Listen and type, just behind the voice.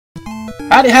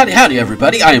Howdy, howdy, howdy,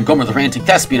 everybody. I am Gomer the Ranting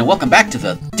Thespian, and welcome back to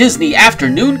the Disney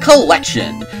Afternoon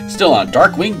Collection. Still on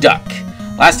Darkwing Duck.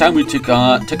 Last time we took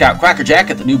out Crackerjack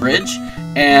at the New Bridge,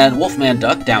 and Wolfman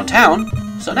Duck downtown.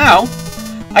 So now,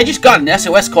 I just got an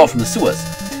SOS call from the sewers.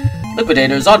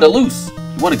 Liquidator is on the loose.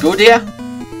 You want to go there?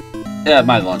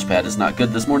 My launch pad is not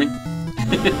good this morning.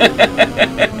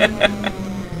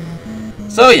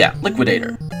 So yeah,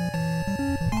 Liquidator.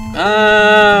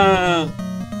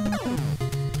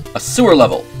 A sewer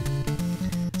level.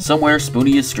 Somewhere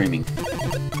Spoonie is screaming.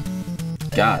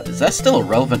 God, is that still a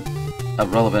relevant,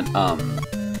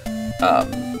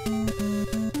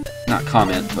 not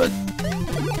comment, but...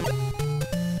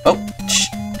 Oh, shh.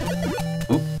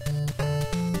 Oop.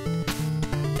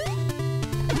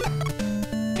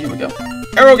 Here we go.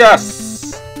 Arrow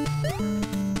gas!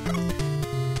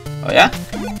 Oh, yeah?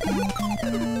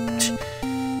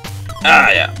 Ah,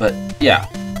 yeah, but, yeah.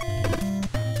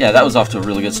 Yeah, that was off to a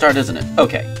really good start, isn't it?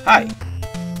 Okay, hi.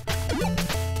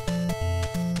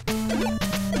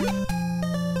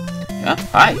 Yeah,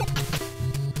 hi.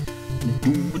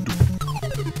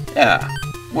 Yeah,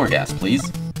 more gas, please.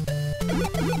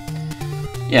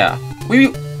 Yeah,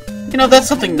 you know, that's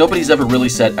something nobody's ever really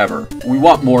said ever. We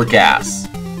want more gas.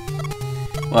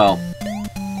 Well,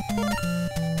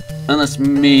 unless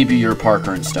maybe you're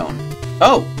Parker and Stone.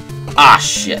 Oh! Ah,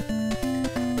 shit.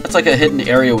 That's like a hidden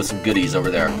area with some goodies over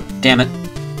there. Damn it.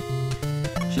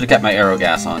 Should have kept my arrow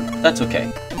gas on. That's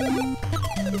okay.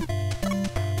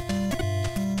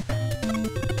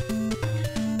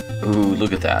 Ooh,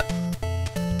 look at that.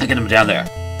 Look at them down there.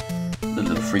 The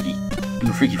little freaky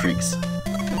freaks.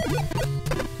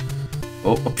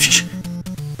 Oh, oh,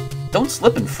 don't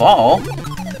slip and fall.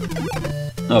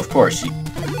 No, of course you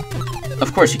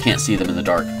can't see them in the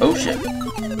dark. Oh shit.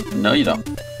 No, you don't.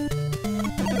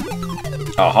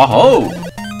 Oh ho ho!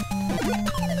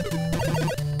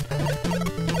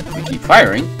 If we keep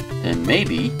firing, then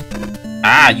maybe.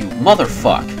 Ah, you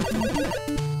motherfuck!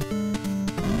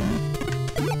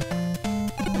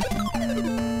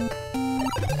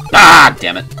 Ah,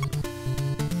 damn it!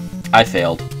 I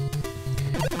failed.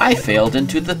 I failed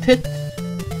into the pit.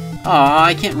 Aw,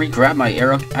 I can't re-grab my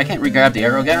arrow. I can't re-grab the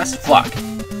arrow gas. Fuck.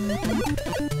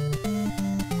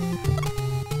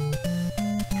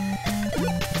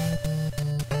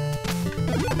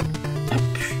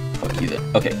 Fuck you then.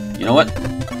 Okay, you know what?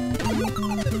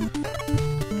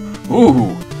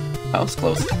 Ooh, that was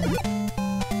close.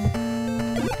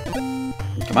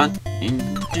 Come on.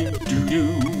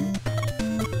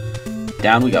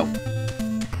 Down we go.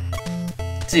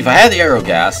 See, if I had the arrow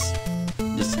gas,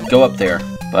 just go up there,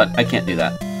 but I can't do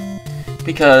that.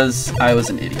 Because I was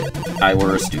an idiot. I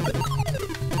were stupid.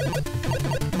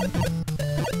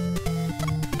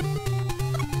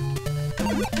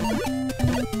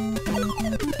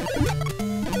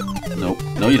 Nope.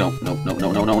 No, you don't. Nope. No,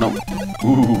 no, no, no, no.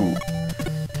 Ooh.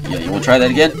 Yeah, you want to try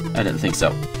that again? I didn't think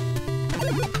so.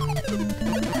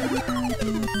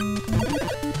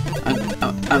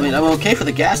 I mean, I'm okay for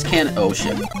the gas can. Oh,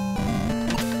 shit.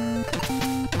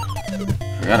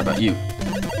 Forgot about you.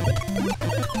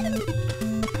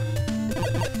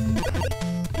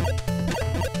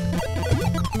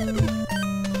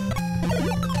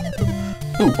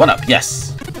 Ooh, 1 up.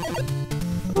 Yes.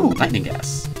 Ooh, lightning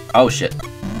gas. Oh, shit.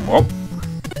 Whoop.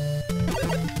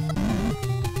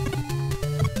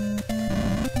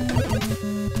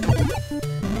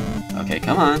 Okay,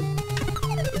 come on.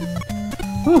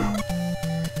 Whew.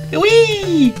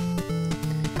 Whee!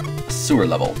 Sewer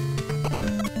level.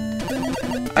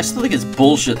 I still think it's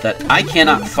bullshit that I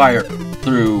cannot fire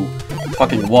through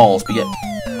fucking walls, but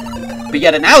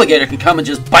yet an alligator can come and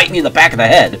just bite me in the back of the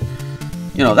head.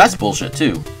 You know, that's bullshit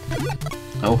too.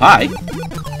 Oh, hi.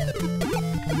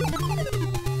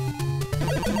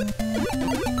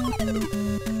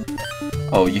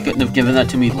 Oh, you couldn't have given that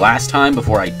to me last time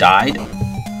before I died?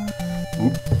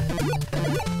 Oop.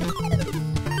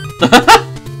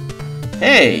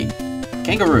 Hey!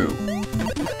 Kangaroo.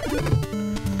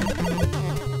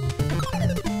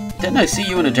 Didn't I see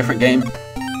you in a different game?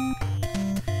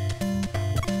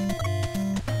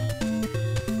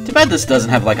 Too bad this doesn't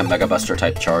have like a Mega Buster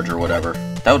type charge or whatever.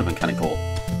 That would have been kind of cool.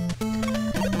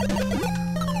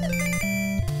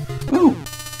 Ooh!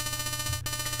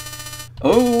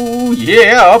 Oh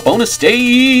yeah! Bonus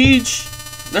stage!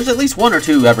 There's at least 1 or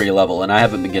 2 every level, and I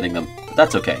haven't been getting them. But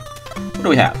that's okay. What do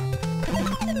we have?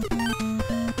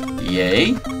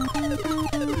 Yay.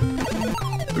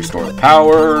 Restore the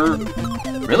power.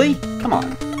 Really? Come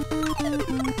on.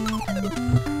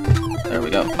 There we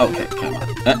go. Okay, come on.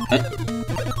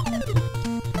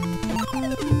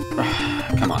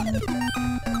 Come on.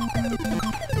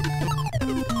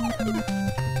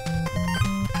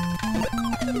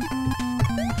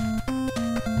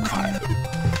 5,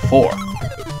 4.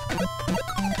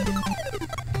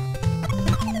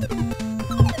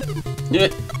 Yeah.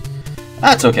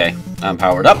 That's okay. I'm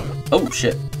powered up. Oh,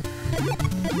 shit.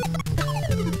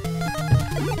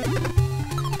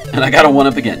 And I got a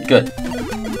 1-up again. Good.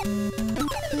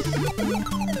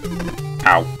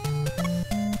 Ow.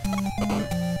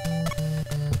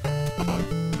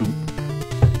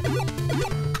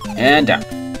 And down.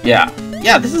 Yeah.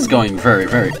 Yeah, this is going very,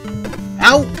 very...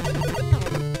 Ow!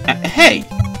 Hey!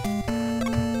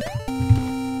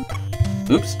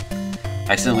 Oops.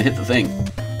 Accidentally hit the thing.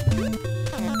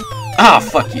 Ah,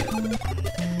 fuck you.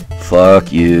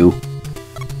 Fuck you.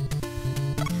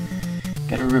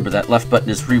 Gotta remember that left button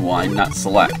is rewind, not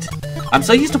select. I'm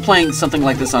so used to playing something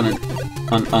like this on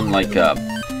like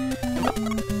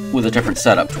with a different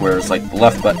setup, to where it's like the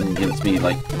left button gives me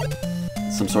like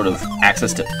some sort of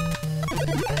access to.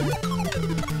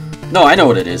 No, I know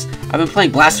what it is. I've been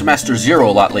playing Blaster Master Zero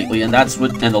a lot lately, and that's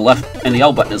what. And the left and the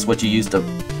L button is what you use to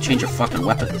change your fucking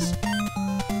weapons.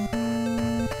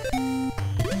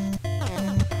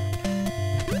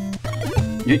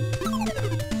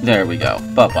 There we go.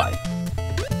 Bye-bye.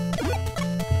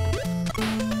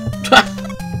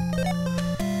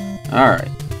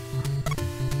 Alright.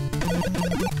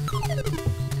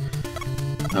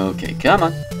 Okay, come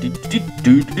on.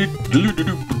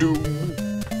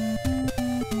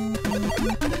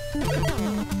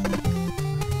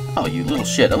 Oh, you little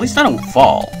shit. At least I don't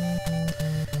fall.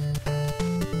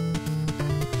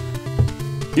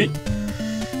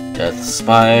 Death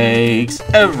spikes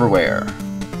everywhere.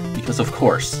 Because of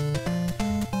course.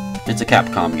 It's a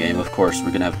Capcom game, of course.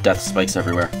 We're gonna have death spikes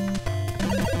everywhere.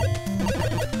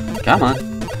 Come on.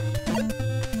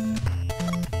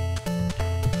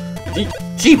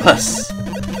 Jeepus!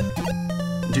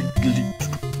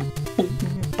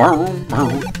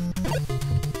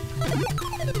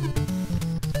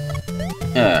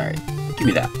 Alright, give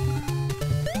me that.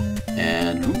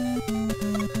 And...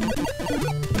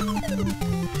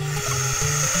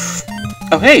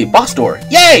 oh hey, boss door!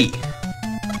 Yay!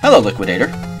 Hello, Liquidator.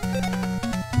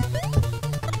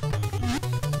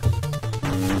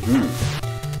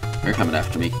 You're coming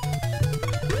after me.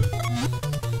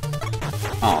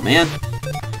 Aw, man.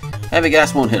 Heavy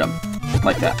gas won't hit him.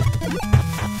 Like that.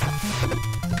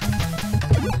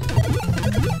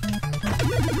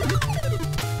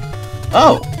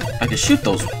 Oh! I can shoot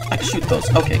those. I can shoot those.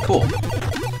 Okay, cool.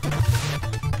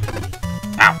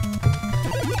 Ow.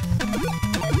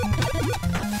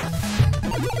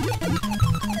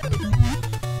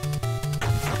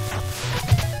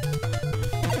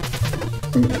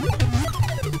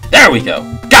 There we go!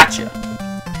 Gotcha!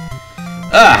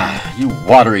 Ah, you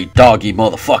watery doggy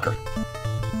motherfucker.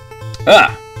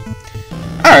 Ah.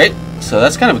 Alright, so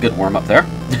that's kind of a good warm-up there.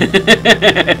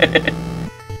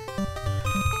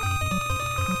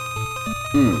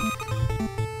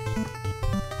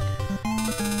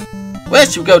 Where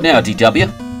should we go now, DW?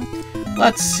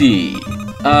 Let's see.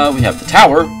 We have the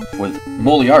tower with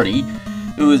Moriarty,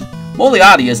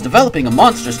 Moriarty is developing a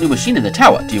monstrous new machine in the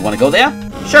tower. Do you want to go there?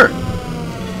 Sure.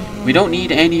 We don't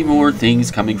need any more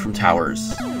things coming from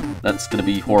towers. That's gonna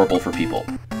be horrible for people.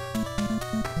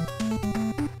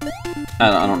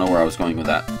 I don't know where I was going with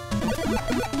that.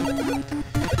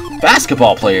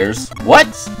 Basketball players? What?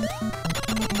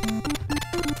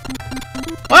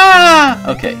 Ah!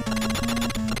 Okay.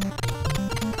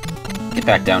 Get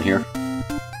back down here.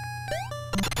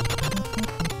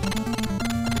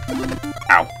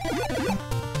 Ow.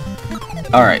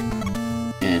 Alright.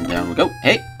 And down we go.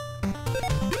 Hey!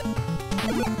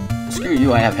 Screw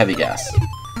you, I have heavy gas.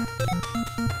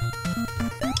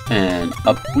 And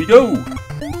up we go!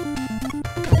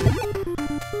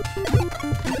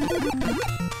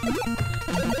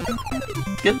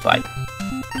 Goodbye.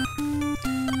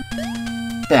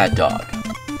 Bad dog.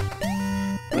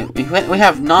 We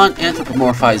have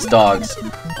non-anthropomorphized dogs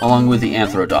along with the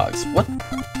anthro dogs. What?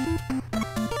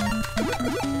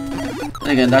 And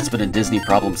again, that's been a Disney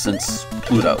problem since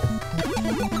Pluto.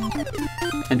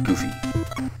 And Goofy.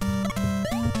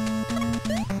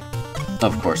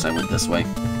 Of course I went this way.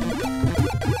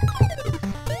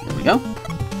 There we go.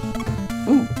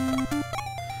 Ooh.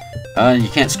 You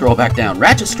can't scroll back down.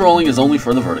 Ratchet scrolling is only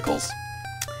for the verticals.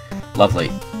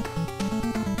 Lovely.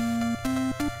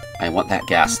 I want that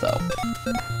gas, though.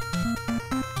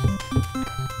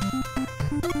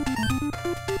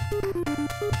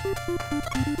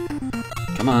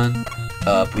 Come on.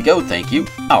 Up we go, thank you.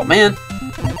 Oh, man!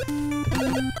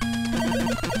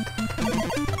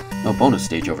 No bonus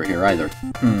stage over here, either.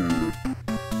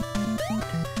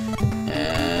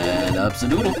 And up's a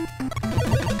doodle.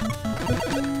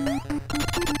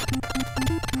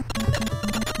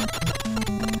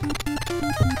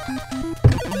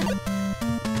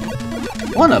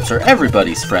 One-ups are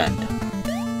everybody's friend.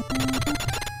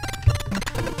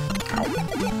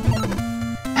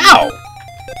 Ow!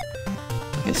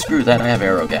 Okay, screw that, I have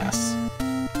arrow gas.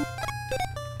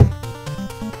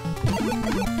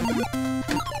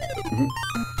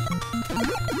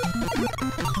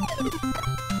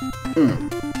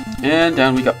 And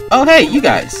down we go. Oh hey, you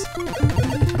guys!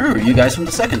 I remember you guys from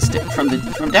the second stick, from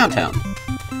downtown.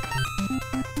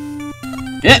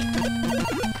 Yeah!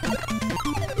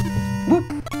 Whoop!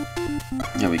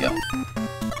 There we go.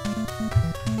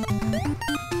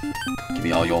 Give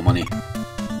me all your money.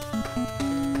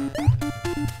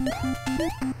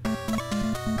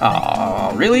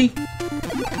 Aw, really?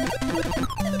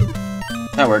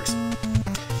 That works.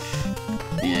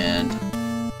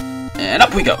 And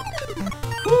up we go!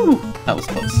 Woo! That was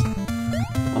close.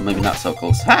 Well, maybe not so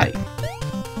close. Hi!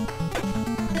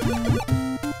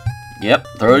 Yep,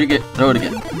 throw it again. Throw it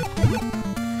again.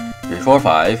 3, 4,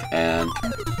 5, and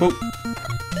boop.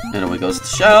 And away goes the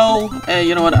shell. Hey,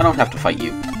 you know what? I don't have to fight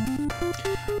you.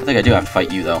 I think I do have to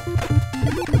fight you, though.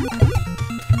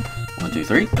 1, 2,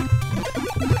 3.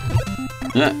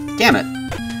 Yeah, damn it!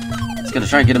 I was gonna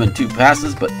try and get him in 2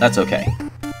 passes, but that's okay.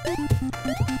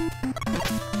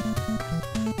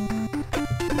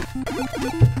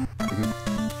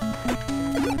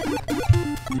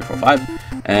 3, 4, 5,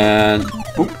 and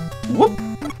whoop, whoop.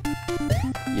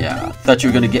 Yeah, thought you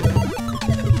were gonna get.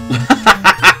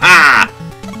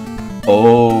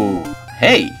 Oh,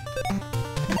 hey!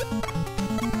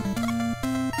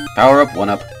 Power up,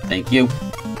 1-up. Thank you.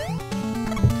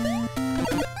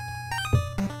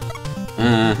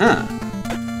 Uh-huh.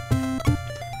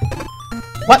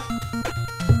 What?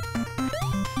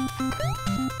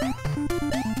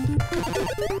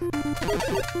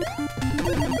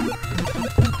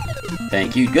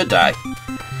 Thank you. Good die.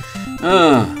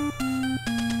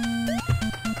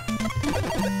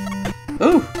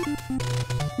 Ooh.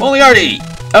 Moriarty!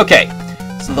 Okay.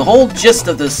 So the whole gist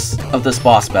of this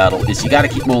boss battle is you gotta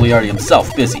keep Moriarty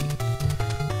himself busy.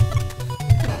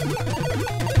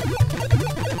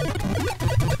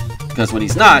 Because when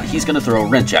he's not, he's gonna throw a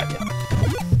wrench at you.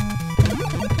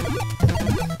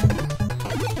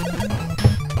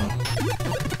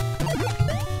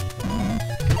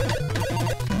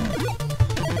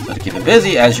 So to keep him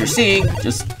busy, as you're seeing,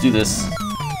 just do this.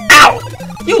 Ow!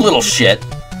 You little shit!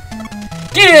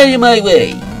 Get out of my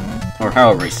way! Or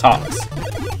however he talks.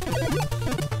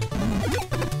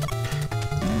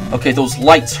 Okay, those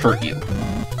lights hurt you.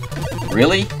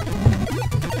 Really?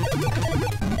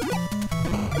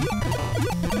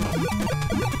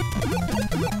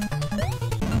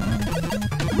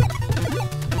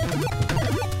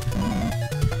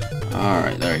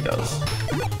 Alright, there he goes.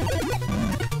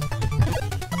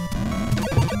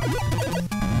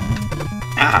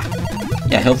 Ah!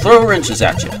 Yeah, he'll throw wrenches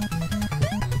at you.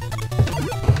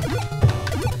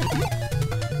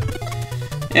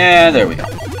 And there we go.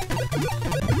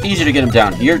 Easy to get him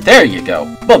down here. There you go.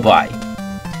 Bye-bye.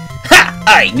 Ha!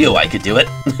 I knew I could do it.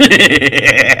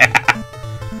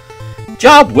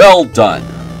 Job well done.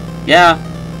 Yeah,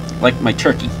 like my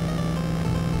turkey.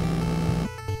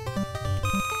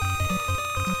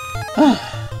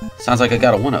 Sounds like I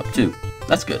got a 1-up too.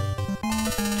 That's good.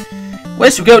 Where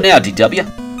should we go now, DW?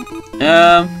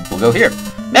 We'll go here.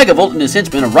 Megavolt and his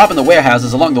henchmen are robbing the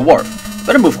warehouses along the wharf.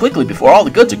 Better move quickly before all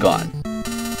the goods are gone.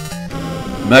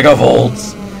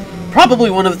 Megavolts! Probably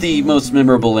one of the most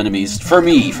memorable enemies for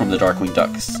me from the Darkwing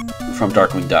Ducks. From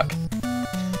Darkwing Duck.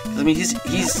 I mean, he's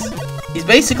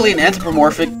basically an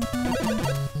anthropomorphic.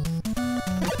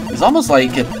 He's almost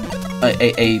like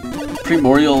a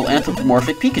primordial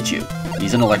anthropomorphic Pikachu.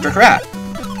 He's an electric rat.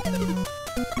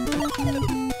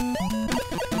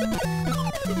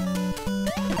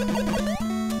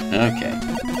 Okay.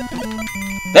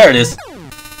 There it is.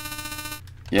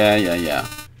 Yeah.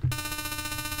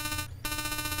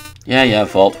 Yeah,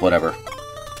 Vault, whatever.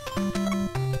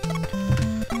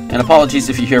 And apologies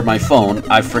if you hear my phone.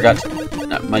 My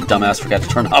dumbass forgot to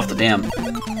turn off the damn,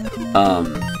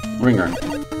 ringer.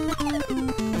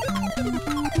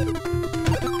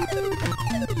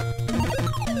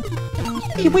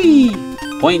 Wee!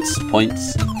 Points.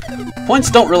 Points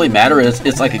don't really matter.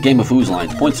 It's like a game of Whose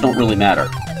Lines. Points don't really matter.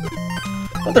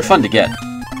 But they're fun to get.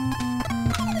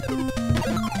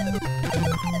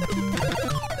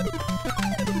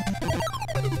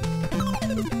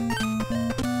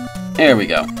 There we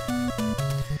go.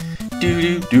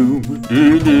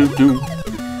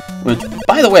 Which,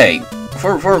 by the way,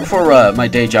 for my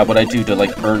day job, what I do to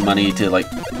like earn money to like,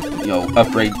 you know,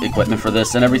 upgrade equipment for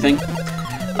this and everything,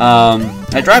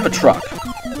 I drive a truck.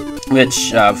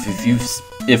 Which,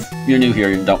 if you're new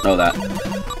here and don't know that,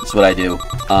 that's what I do.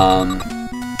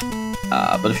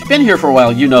 But if you've been here for a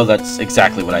while, you know that's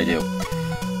exactly what I do.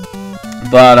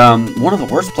 But some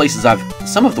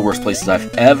of the worst places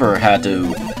I've ever had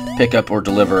to pick up or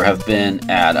deliver have been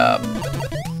at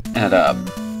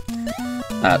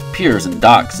piers and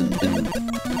docks and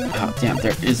oh, damn,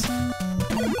 there is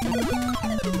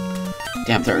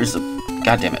a,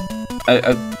 god damn it,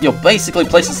 you know, basically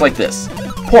places like this,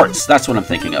 ports. That's what I'm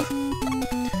thinking of.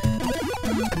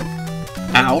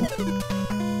 Ow!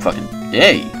 Fucking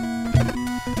hey!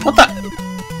 What the?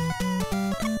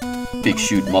 Big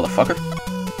shoot, motherfucker!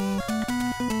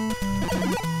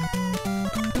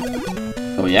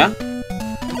 Oh yeah?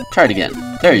 Try it again.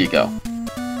 There you go.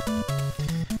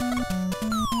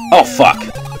 Oh fuck!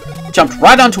 Jumped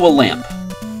right onto a lamp.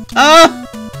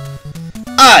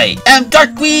 I am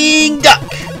Darkwing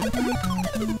Duck!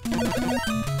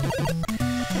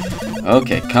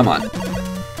 Okay, come on.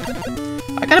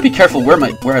 I gotta be careful where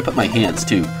I put my hands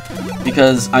too,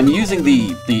 because I'm using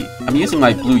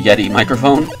my Blue Yeti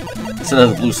microphone instead of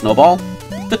the Blue Snowball,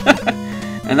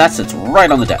 and that sits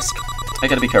right on the desk. I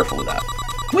gotta be careful with that.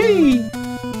 Whee!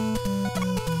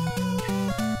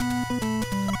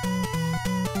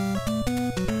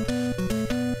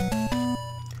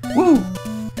 Woo!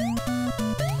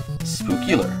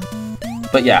 Spookular.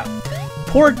 But yeah,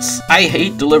 ports I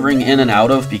hate delivering in and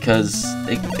out of because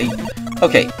they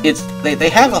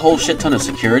have a whole shit ton of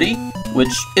security,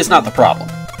 which is not the problem.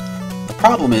 The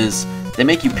problem is they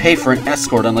make you pay for an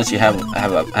escort unless you have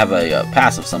a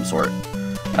pass of some sort.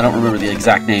 I don't remember the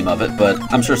exact name of it, but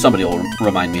I'm sure somebody will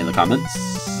remind me in the comments.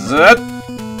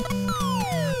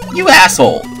 You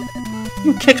asshole!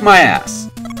 You kicked my ass.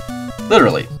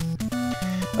 Literally.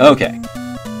 Okay.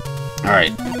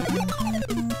 Alright.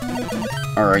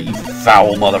 Alright, you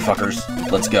foul motherfuckers.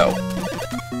 Let's go.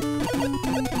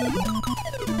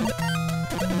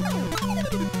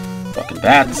 Fucking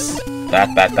bats.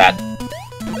 Bat, bat, bat.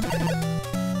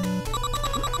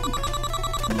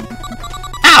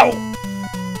 Ow!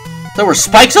 There were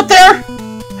spikes up there?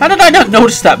 How did I not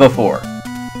notice that before?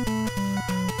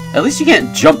 At least you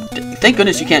can't jump... Thank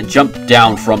goodness you can't jump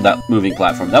down from that moving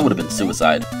platform. That would have been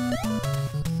suicide.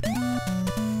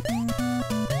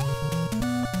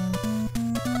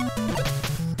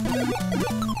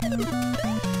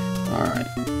 Alright.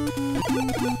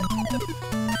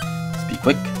 Let's be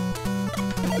quick.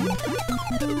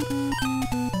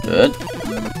 Good.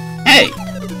 Hey!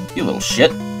 You little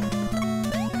shit.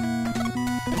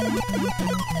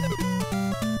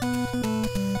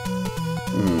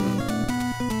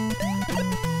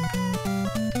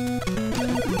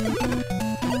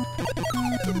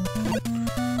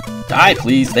 Die,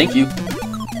 please. Thank you.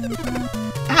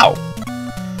 Ow!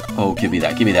 Oh, give me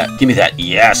that. Give me that. Give me that.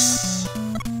 Yes!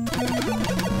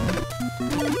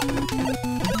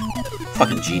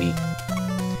 Fucking genie.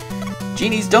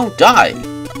 Genies don't die!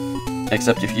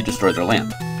 Except if you destroy their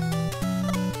lamp.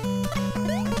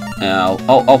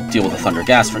 I'll deal with the thunder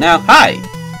gas for now. Hi!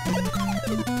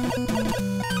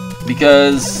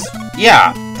 Because,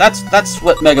 yeah, that's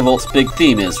what Megavolt's big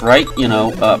theme is, right? You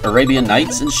know, Arabian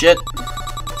Nights and shit.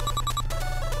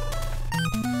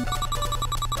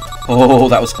 Oh,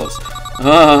 that was close.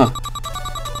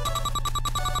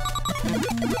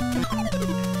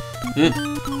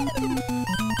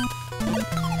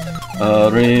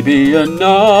 Arabian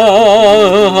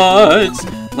Nights,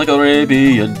 like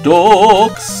Arabian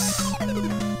dogs.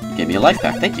 You gave me a life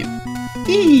pack, thank you.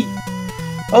 Eee.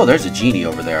 Oh, there's a genie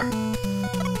over there.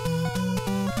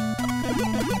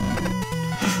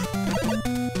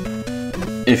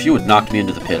 If you had knocked me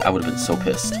into the pit, I would have been so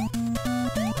pissed.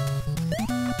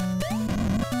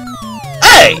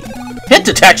 Hey! Hit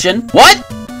detection! What?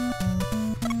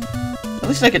 At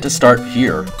least I get to start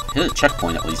here. Hit a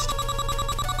checkpoint, at least.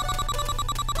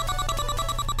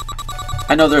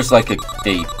 I know there's like a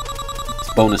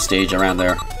bonus stage around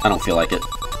there. I don't feel like it.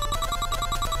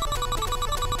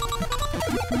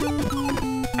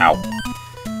 Ow.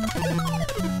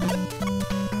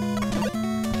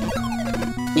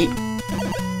 Eat.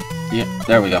 Yeah,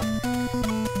 there we go.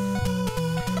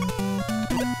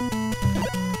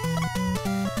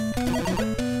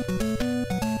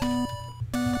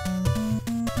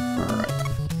 Alright.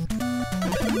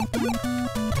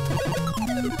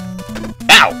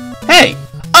 Ow! Hey!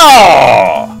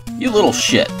 Oh! You little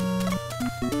shit.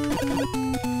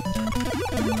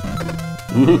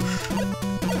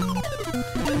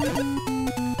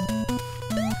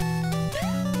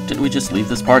 Didn't we just leave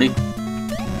this party?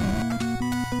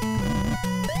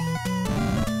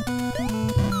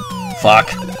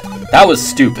 Fuck. That was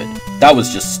stupid. That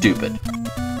was just stupid.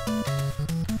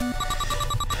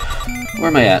 Where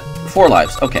am I at? 4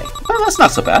 lives. Okay. Well, that's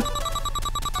not so bad.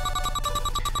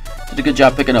 Did a good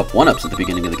job picking up 1-ups at the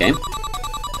beginning of the game.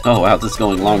 Oh wow, this is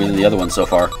going longer than the other one so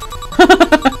far.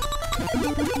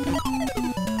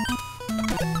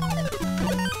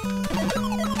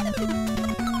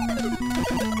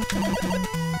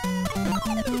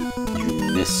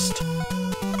 You missed.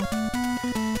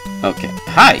 Okay,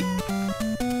 hi!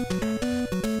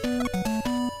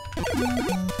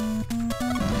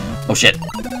 Oh shit.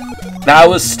 That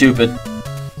was stupid.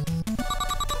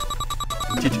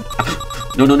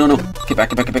 No, no, no, no. Get back,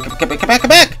 get back, get back, get back, get back, get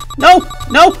back! No!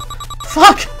 No!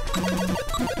 Fuck!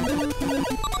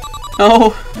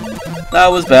 No! That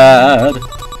was bad.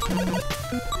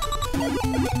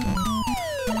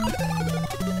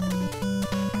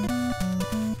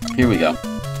 Here we go.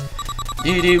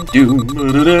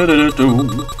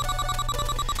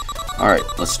 Alright,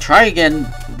 let's try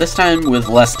again, this time with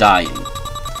less dying.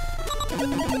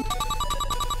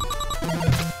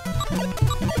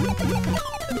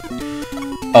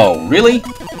 Oh, really?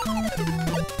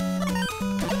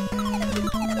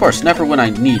 Of course, never when I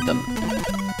need them.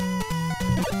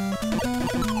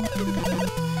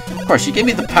 Of course, you give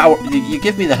me the power, you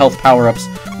give me the health power-ups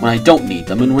when I don't need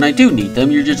them, and when I do need them,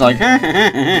 you're just like,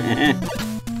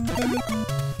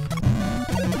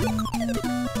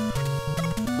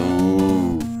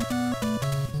 Ooh.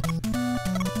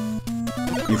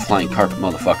 You flying carpet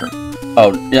motherfucker.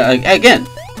 Oh, yeah, again.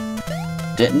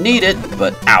 Didn't need it,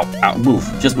 but ow, ow, move.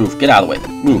 Just move. Get out of the way.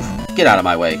 Move. Get out of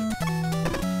my way.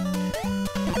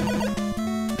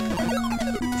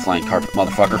 Flying carpet,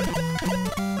 motherfucker.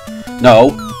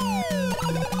 No.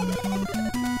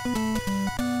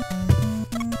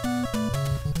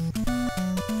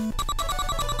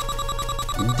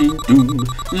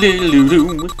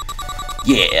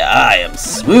 Yeah, I am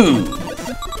smooth.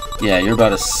 Yeah, you're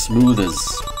about as smooth as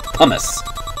pumice.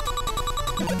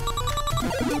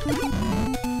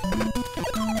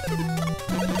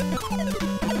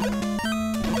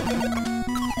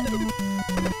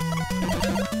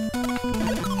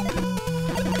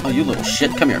 Oh, you little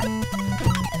shit, come here.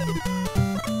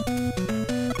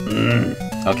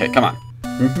 Okay, come on.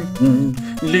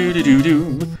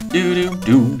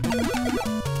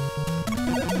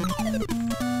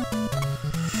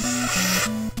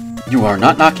 You are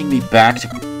not knocking me back to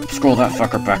scroll that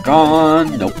fucker back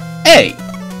on. Nope. Hey!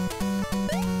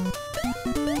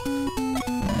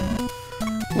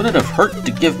 Would it have hurt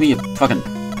to give me a fucking...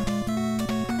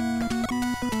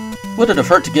 Would it have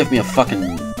hurt to give me a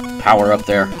fucking power up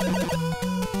there?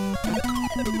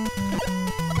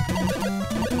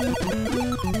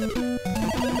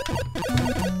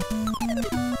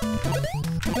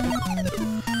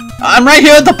 I'm right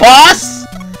here at the boss!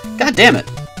 God damn it.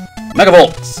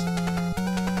 Megavolts.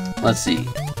 Let's see.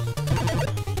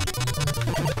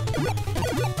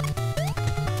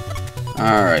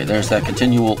 Alright, there's that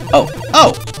continual... Oh!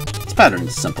 Oh! This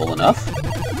pattern's simple enough.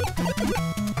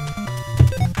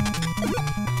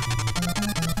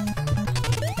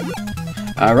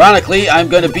 Ironically, I'm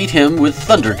going to beat him with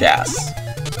Thunder Gas.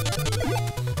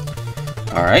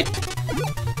 Alright.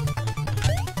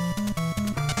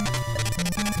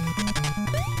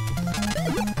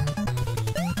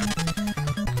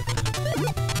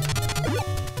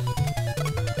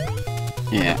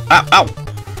 Yeah. Ow! Ow!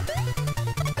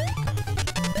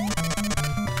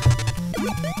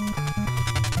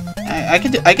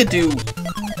 I could do...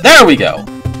 There we go!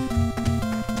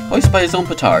 Hoist by his own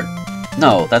petard.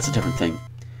 No, that's a different thing.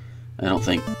 I don't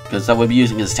think, because I would be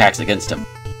using his attacks against him.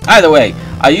 Either way,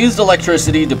 I used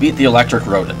electricity to beat the electric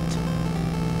rodent.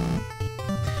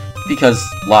 Because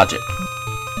logic.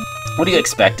 What do you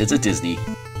expect? It's a Disney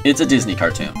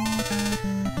cartoon.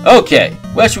 Okay,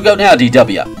 where should we go now,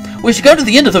 DW? We should go to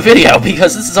the end of the video,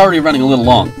 because this is already running a little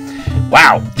long.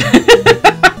 Wow.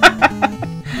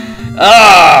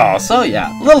 Oh, so yeah,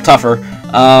 a little tougher.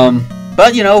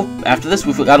 But, you know, after this,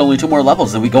 we've got only 2 more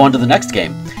levels, and we go on to the next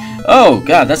game. Oh,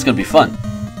 God, that's going to be fun.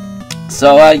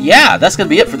 So, yeah, that's going to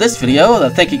be it for this video.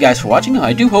 Thank you guys for watching.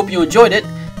 I do hope you enjoyed it.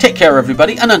 Take care,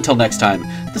 everybody, and until next time,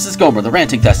 this is Gomer, the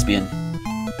Ranting Thespian,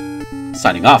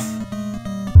 signing off.